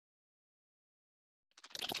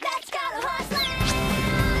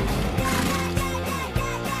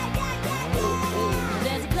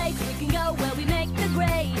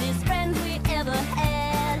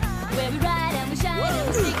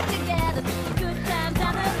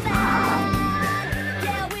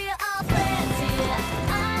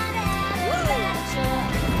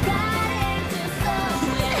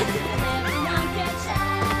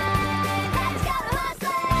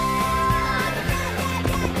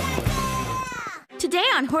Today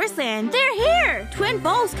on Horseland, they're here! Twin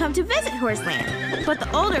foals come to visit Horseland. But the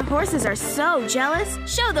older horses are so jealous,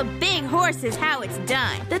 show the big horses how it's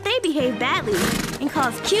done, that they behave badly and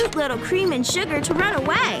cause cute little Cream and Sugar to run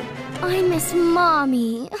away. I miss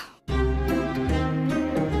Mommy.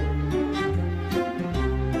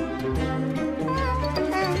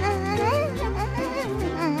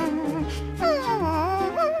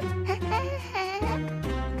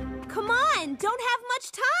 Come on, don't have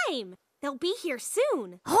much time. They'll be here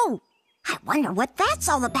soon. Oh, I wonder what that's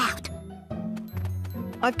all about.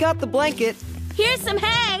 I've got the blanket. Here's some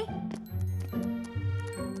hay!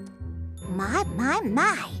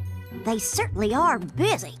 My. They certainly are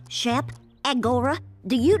busy. Shep, Angora,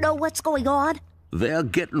 do you know what's going on? They're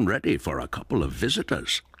getting ready for a couple of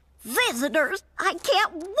visitors. Visitors? I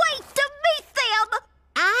can't wait to meet them!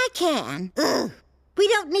 I can. Ugh. We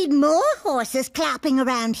don't need more horses clapping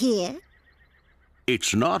around here.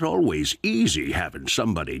 It's not always easy having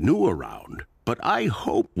somebody new around, but I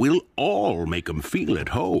hope we'll all make 'em feel at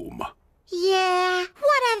home. Yeah,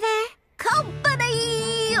 whatever.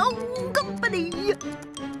 Company! Oh, company!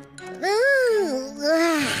 Ooh.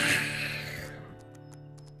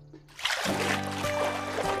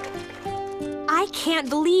 I can't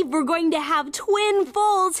believe we're going to have twin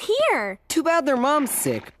foals here. Too bad their mom's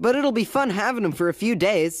sick, but it'll be fun having them for a few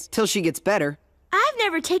days, till she gets better. I've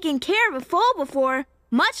never taken care of a foal before,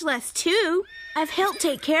 much less two. I've helped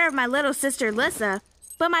take care of my little sister Lissa,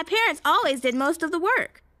 but my parents always did most of the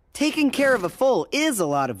work. Taking care of a foal is a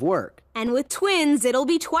lot of work. And with twins, it'll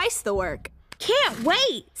be twice the work. Can't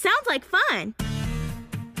wait! Sounds like fun.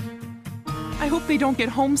 I hope they don't get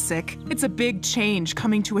homesick. It's a big change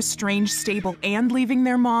coming to a strange stable and leaving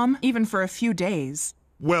their mom, even for a few days.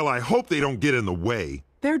 Well, I hope they don't get in the way.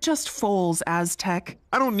 They're just foals, Aztec.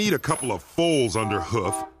 I don't need a couple of foals under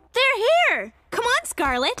hoof. They're here! Come on,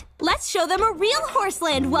 Scarlet. Let's show them a real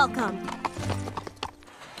Horseland welcome.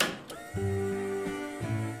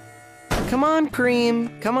 Come on,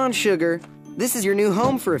 Cream. Come on, Sugar. This is your new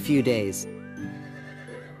home for a few days.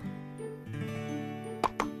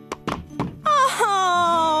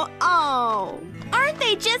 Oh! Aren't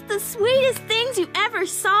they just the sweetest things you ever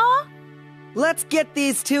saw? Let's get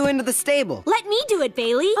these two into the stable. Let me do it,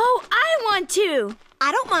 Bailey. Oh, I want to!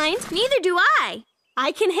 I don't mind. Neither do I!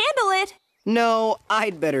 I can handle it. No,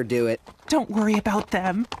 I'd better do it. Don't worry about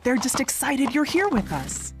them. They're just excited you're here with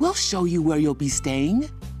us. We'll show you where you'll be staying.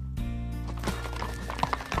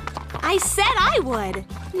 I said I would.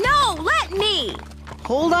 No, let me!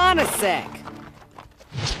 Hold on a sec.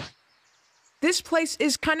 This place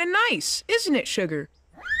is kind of nice, isn't it, Sugar?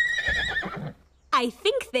 I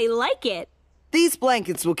think they like it. These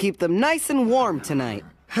blankets will keep them nice and warm tonight.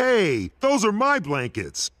 Hey, those are my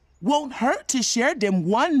blankets. Won't hurt to share them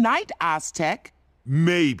one night, Aztec.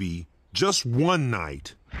 Maybe. Just one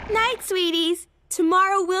night. Night, sweeties.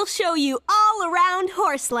 Tomorrow we'll show you all around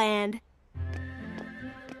Horseland.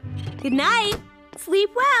 Good night. Sleep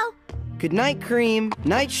well. Good night, Cream.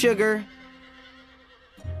 Night, Sugar.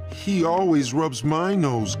 He always rubs my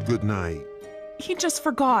nose good night. He just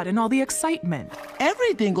forgot in all the excitement.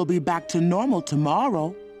 Everything will be back to normal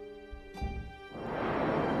tomorrow.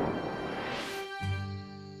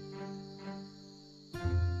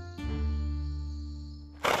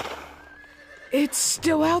 It's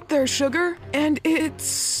still out there, Sugar, and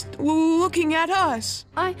it's looking at us.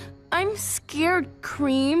 I'm scared,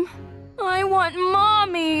 Cream. I want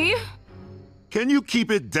Mommy. Can you keep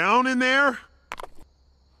it down in there?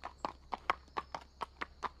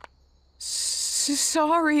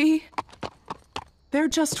 Sorry. They're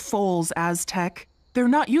just foals, Aztec. They're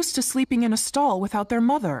not used to sleeping in a stall without their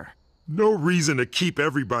mother. No reason to keep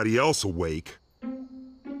everybody else awake.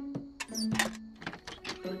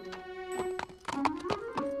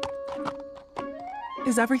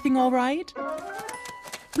 Is everything all right?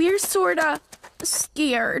 We're sorta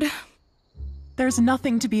scared. There's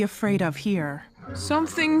nothing to be afraid of here.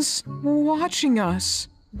 Something's watching us.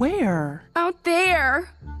 Where? Out there.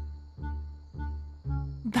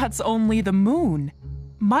 That's only the moon.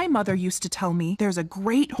 My mother used to tell me there's a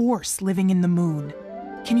great horse living in the moon.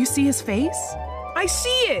 Can you see his face? I see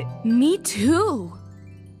it. Me too.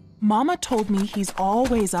 Mama told me he's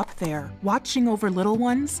always up there, watching over little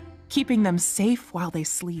ones, keeping them safe while they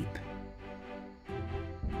sleep.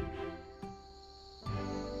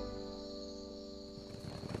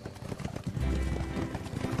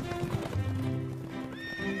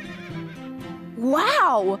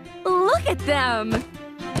 Wow! Look at them!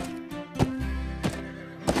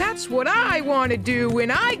 That's what I want to do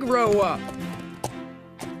when I grow up.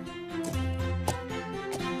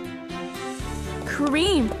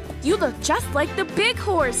 Cream, You look just like the big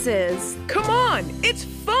horses. Come on, it's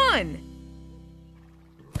fun!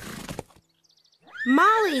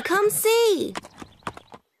 Molly, come see.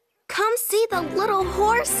 Come see the little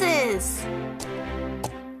horses.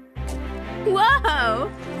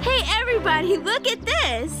 Whoa! Hey, everybody, look at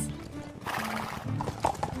this!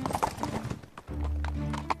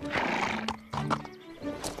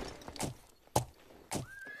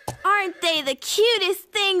 Aren't they the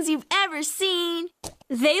cutest things you've ever seen?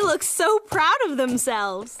 They look so proud of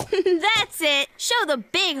themselves. That's it. Show the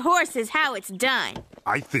big horses how it's done.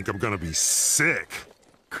 I think I'm gonna be sick.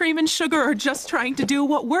 Cream and Sugar are just trying to do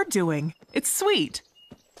what we're doing. It's sweet.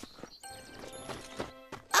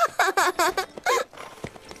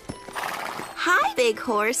 Hi, big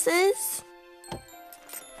horses.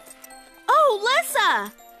 Oh,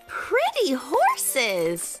 Lissa! Pretty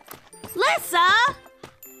horses. Lissa!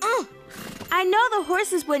 I know the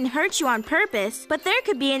horses wouldn't hurt you on purpose, but there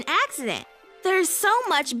could be an accident. They're so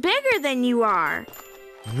much bigger than you are.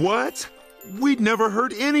 What? We'd never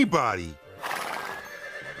hurt anybody.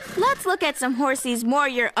 Let's look at some horses more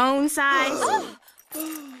your own size.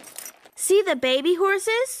 See the baby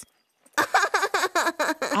horses?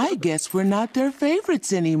 I guess we're not their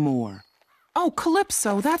favorites anymore. Oh,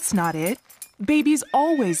 Calypso, that's not it. Babies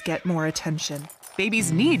always get more attention.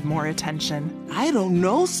 Babies need more attention. I don't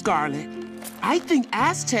know, Scarlet. I think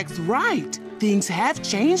Aztec's right. Things have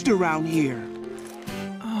changed around here.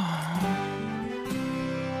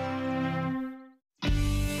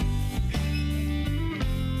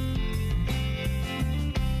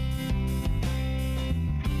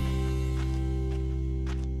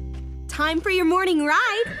 Time for your morning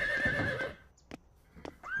ride.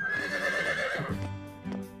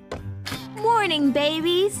 Morning,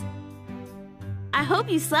 babies. I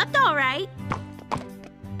hope you slept all right.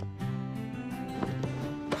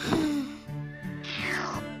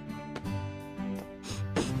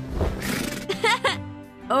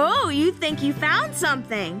 Oh, you think you found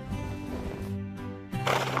something?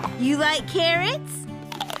 You like carrots?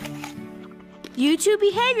 You two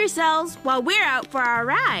behave yourselves while we're out for our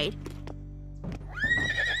ride.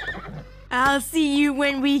 I'll see you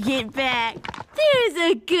when we get back. There's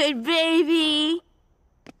a good baby.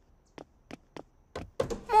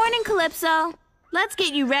 Morning, Calypso. Let's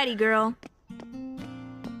get you ready, girl.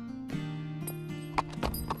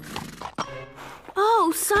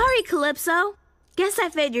 Oh, sorry, Calypso. Guess I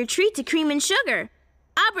fed your treat to Cream and Sugar.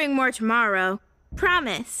 I'll bring more tomorrow.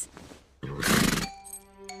 Promise.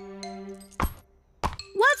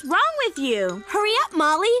 What's wrong with you? Hurry up,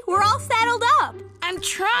 Molly. We're all saddled up. I'm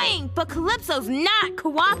trying, but Calypso's not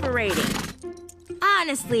cooperating.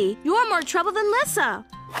 Honestly, you're more trouble than Lissa.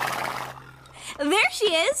 There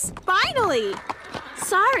she is. Finally.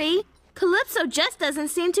 Sorry, Calypso just doesn't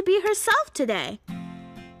seem to be herself today.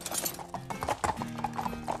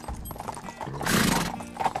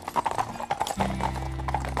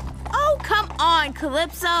 Oh, come on,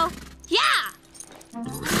 Calypso. Yeah!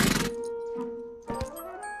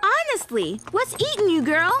 Honestly, what's eating you,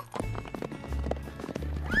 girl?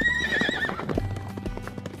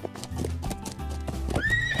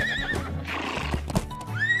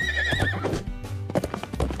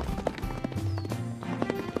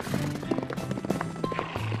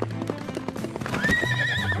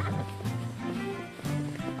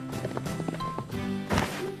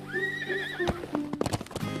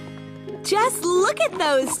 Just look at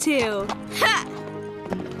those two. Ha!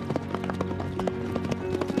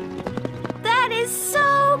 That is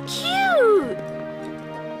so cute!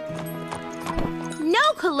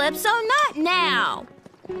 No, Calypso, not now.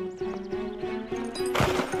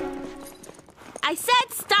 I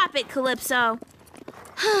said stop it, Calypso.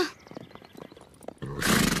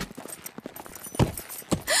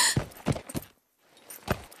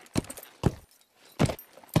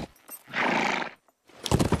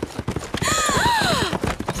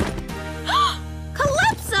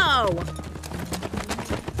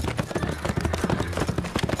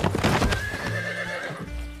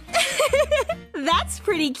 That's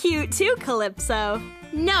pretty cute too, Calypso.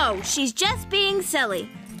 No, she's just being silly.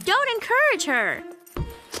 Don't encourage her.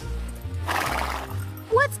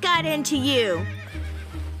 What's got into you?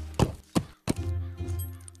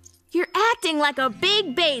 You're acting like a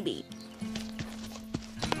big baby.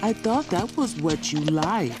 I thought that was what you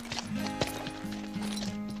liked.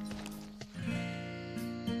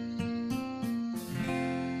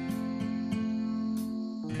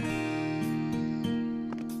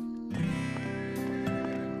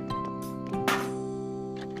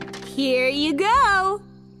 Here you go.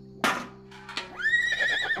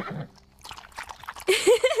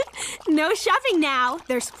 No shopping now.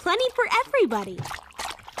 There's plenty for everybody.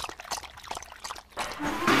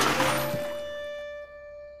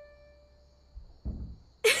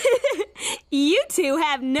 two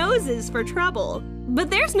have noses for trouble. But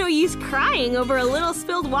there's no use crying over a little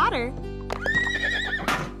spilled water.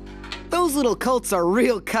 Those little colts are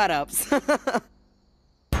real cut-ups.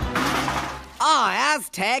 Ah,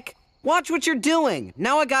 Aztec! Watch what you're doing.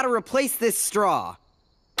 Now I gotta replace this straw.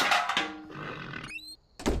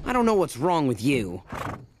 I don't know what's wrong with you.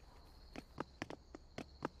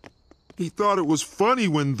 He thought it was funny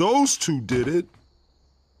when those two did it.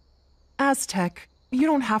 Aztec, you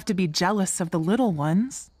don't have to be jealous of the little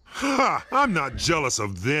ones. Ha! I'm not jealous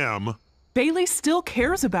of them. Bailey still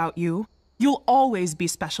cares about you. You'll always be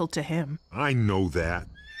special to him. I know that.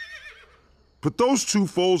 But those two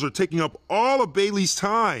foals are taking up all of Bailey's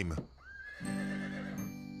time.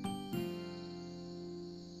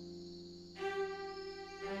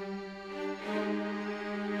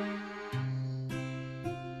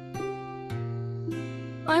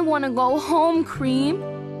 I want to go home,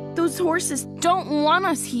 Cream. Those horses don't want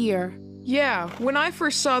us here. Yeah, when I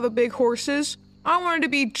first saw the big horses, I wanted to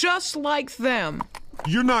be just like them.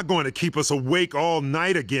 You're not going to keep us awake all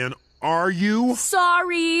night again, are you?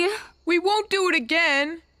 Sorry. We won't do it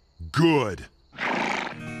again. Good.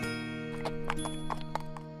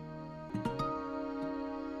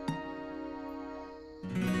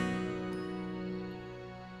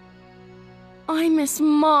 I miss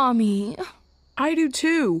Mommy. I do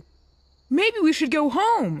too. Maybe we should go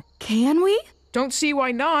home. Can we? Don't see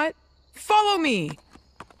why not. Follow me.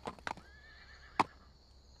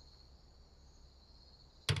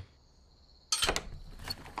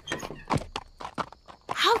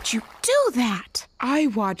 How'd you do that? I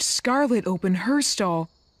watched Scarlet open her stall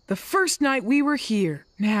the first night we were here.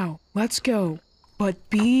 Now, let's go. But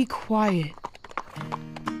be quiet.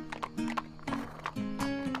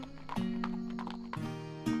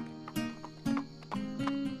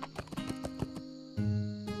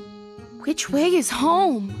 Which way is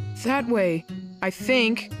home? That way, I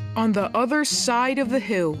think, on the other side of the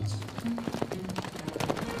hills.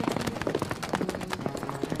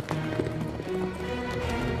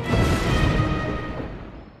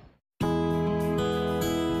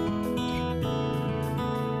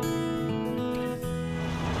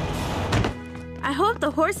 I hope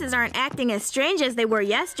the horses aren't acting as strange as they were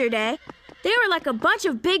yesterday. They were like a bunch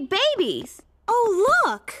of big babies. Oh,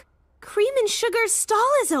 look! Cream and Sugar's stall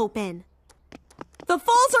is open. The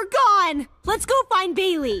foals are gone! Let's go find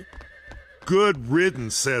Bailey. Good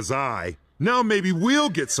riddance, says I. Now maybe we'll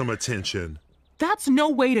get some attention. That's no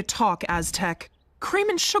way to talk, Aztec. Cream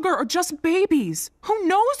and Sugar are just babies. Who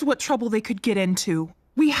knows what trouble they could get into?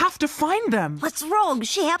 We have to find them. What's wrong,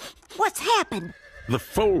 Shep? What's happened? The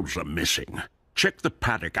foals are missing. Check the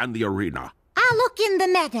paddock and the arena. I'll look in the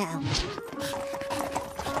meadow.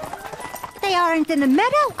 They aren't in the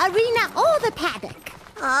meadow, arena, or the paddock.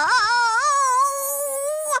 Oh!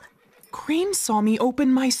 Cream saw me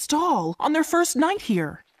open my stall on their first night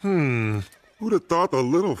here. Who'd have thought the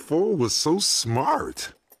little foal was so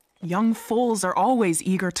smart? Young foals are always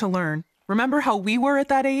eager to learn. Remember how we were at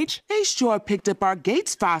that age? They sure picked up our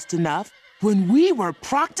gaits fast enough when we were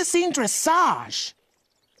practicing dressage.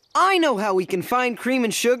 I know how we can find Cream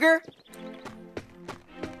and Sugar.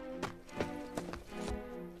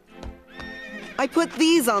 I put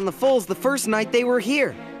these on the foals the first night they were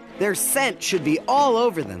here. Their scent should be all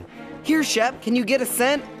over them. Here, Shep, can you get a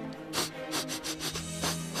scent?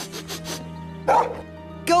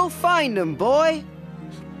 Go find them, boy!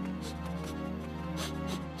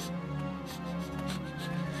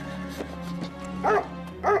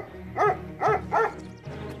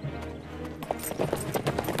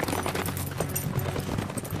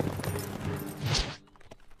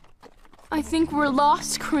 I think we're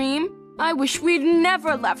lost, Cream. I wish we'd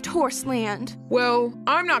never left Horseland. Well,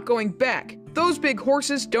 I'm not going back. Those big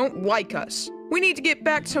horses don't like us. We need to get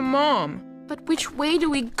back to Mom. But which way do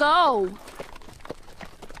we go?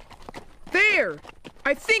 There!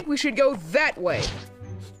 I think we should go that way.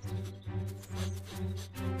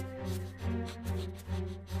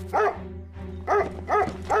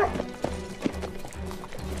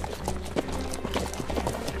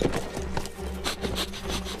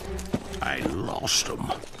 I lost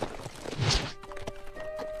them.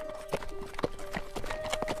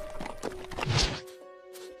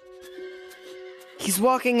 He's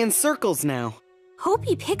walking in circles now. Hope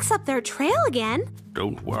he picks up their trail again.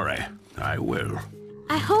 Don't worry, I will.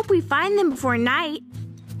 I hope we find them before night.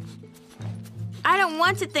 I don't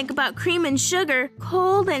want to think about Cream and Sugar,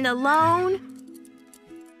 cold and alone.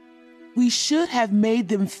 We should have made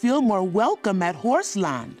them feel more welcome at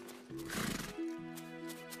Horseland.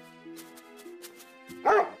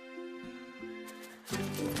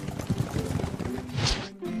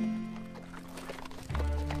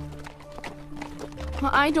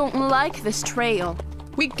 I don't like this trail.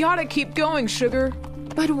 We gotta keep going, Sugar.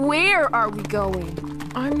 But where are we going?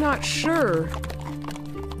 I'm not sure.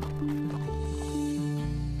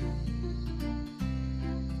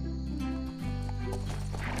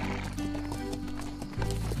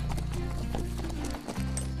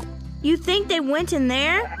 You think they went in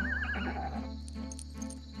there?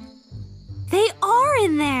 They are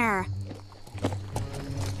in there.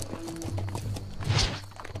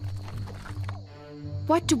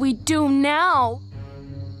 What do we do now?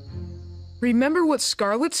 Remember what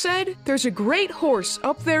Scarlet said? There's a great horse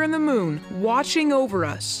up there in the moon, watching over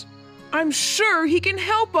us. I'm sure he can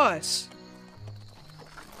help us.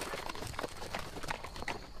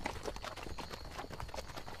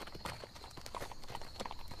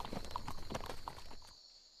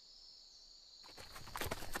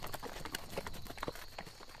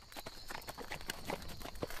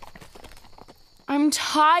 I'm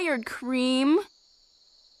tired, Cream.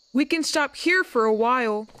 We can stop here for a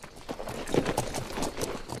while.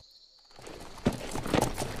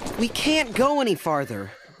 We can't go any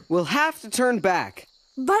farther. We'll have to turn back.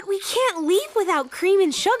 But we can't leave without Cream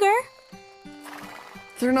and Sugar.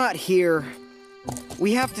 They're not here.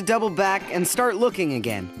 We have to double back and start looking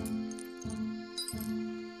again.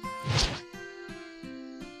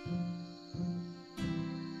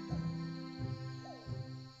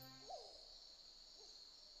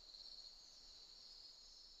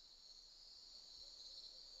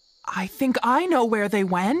 I think I know where they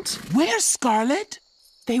went. Where's Scarlet?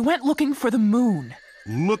 They went looking for the moon.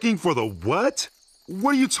 Looking for the what?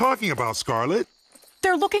 What are you talking about, Scarlet?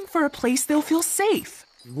 They're looking for a place they'll feel safe.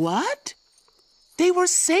 What? They were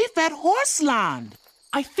safe at Horseland.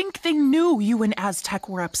 I think they knew you and Aztec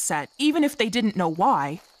were upset, even if they didn't know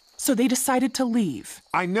why. So they decided to leave.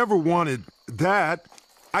 I never wanted that.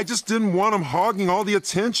 I just didn't want them hogging all the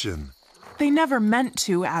attention. They never meant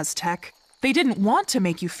to, Aztec. They didn't want to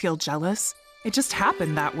make you feel jealous. It just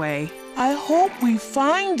happened that way. I hope we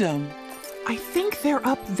find them. I think they're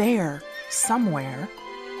up there, somewhere.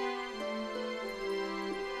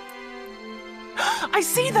 I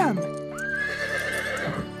see them!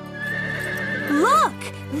 Look!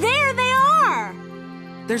 There they are!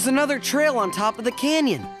 There's another trail on top of the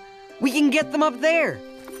canyon. We can get them up there.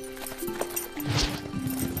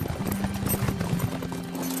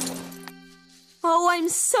 Oh, I'm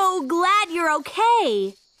so glad you're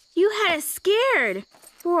okay. You had us scared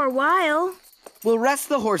for a while. We'll rest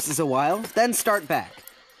the horses a while, then start back.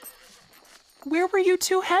 Where were you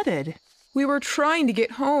two headed? We were trying to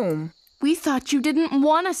get home. We thought you didn't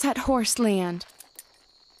want us at Horseland.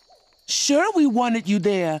 Sure, we wanted you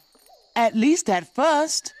there. At least at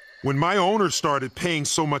first. When my owner started paying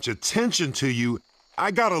so much attention to you,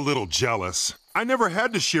 I got a little jealous. I never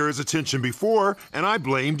had to share his attention before, and I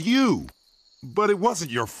blamed you. But it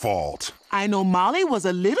wasn't your fault. I know Molly was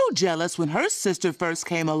a little jealous when her sister first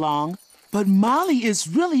came along, but Molly is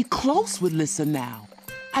really close with Lissa now.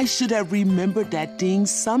 I should have remembered that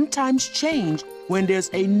things sometimes change when there's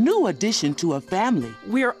a new addition to a family.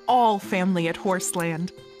 We're all family at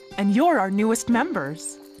Horseland, and you're our newest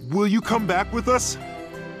members. Will you come back with us?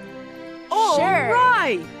 All Sure.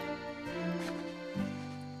 right!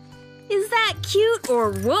 Is that cute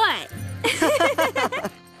or what?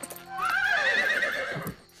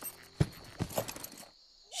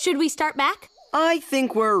 Should we start back? I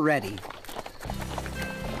think we're ready.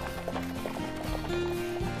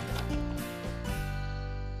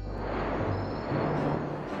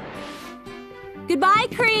 Goodbye,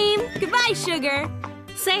 Cream. Goodbye, Sugar.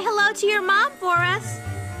 Say hello to your mom for us.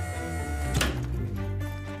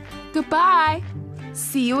 Goodbye.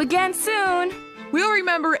 See you again soon. We'll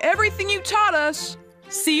remember everything you taught us.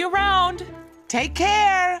 See you around! Take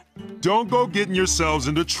care. Don't go getting yourselves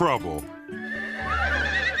into trouble.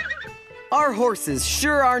 Our horses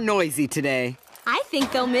sure are noisy today. I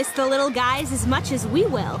think they'll miss the little guys as much as we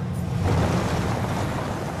will.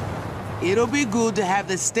 It'll be good to have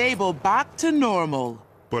the stable back to normal.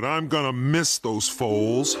 But I'm gonna miss those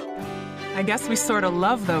foals. I guess we sort of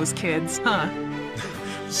love those kids, huh?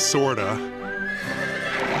 Sorta.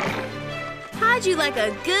 How'd you like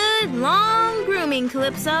a good, long grooming,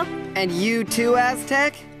 Calypso? And you too,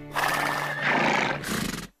 Aztec?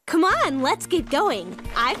 Come on, let's get going.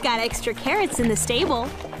 I've got extra carrots in the stable.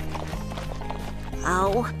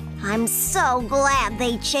 Oh, I'm so glad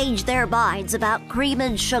they changed their minds about Cream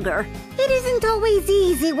and Sugar. It isn't always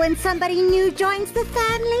easy when somebody new joins the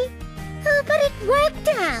family. Oh, but it worked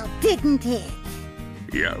out, didn't it?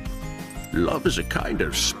 Yep. Love is a kind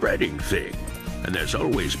of spreading thing, and there's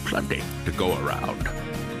always plenty to go around.